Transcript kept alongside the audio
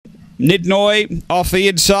Nitnoy off the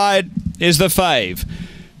inside is the fave.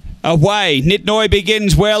 Away, Nitnoy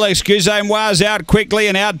begins well. Excusez-moi's out quickly,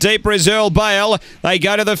 and out deeper is Earl Bale. They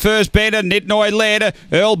go to the first bend, and Nitnoy led.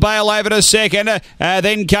 Earl Bale over to second.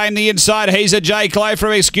 Then came the inside. He's a J. Clay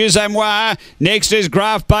from Excusez-moi. Next is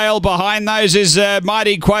Graf Bale. Behind those is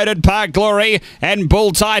Mighty Quoted, Park Glory, and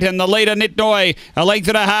Bull Titan. The leader, Nitnoy. A length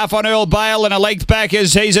and a half on Earl Bale, and a length back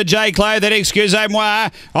is He's a J. Clay. Then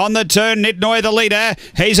Excusez-moi. On the turn, Nitnoy the leader.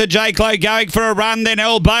 He's a J. Clay going for a run. Then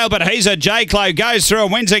Earl Bale, but He's a J. Clay goes through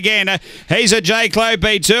and wins again. He's a J. Clay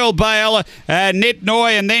beats Earl Bale,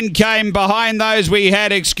 Nitnoy, and then came behind those we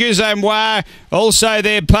had Excusez-moi, also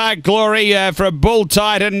there Park Glory for Bull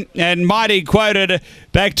Titan, and Mighty Quoted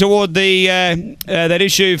back toward the that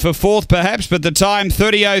issue for fourth perhaps, but the time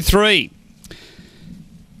 30:03.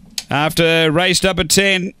 After race number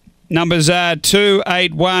 10, numbers are 2,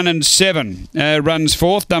 8, 1 and 7 runs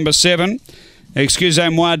fourth. Number 7,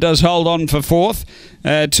 Excusez-moi, does hold on for fourth.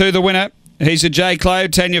 To the winner, He's a J. Clay,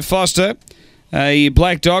 Tanya Foster. A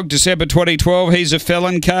Black Dog, December 2012. He's a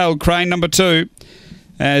Felon, Cale Crane, number 2.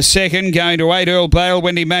 Second, going to 8, Earl Bale,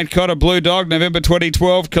 Wendy Matcott, a Blue Dog, November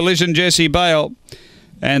 2012. Collision, Jesse Bale.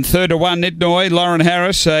 And third to 1, Nitnoy, Lauren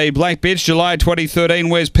Harris, a Black Bitch, July 2013.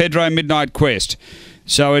 Where's Pedro, Midnight Quest?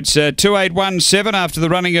 So it's 2817 after the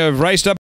running of race up.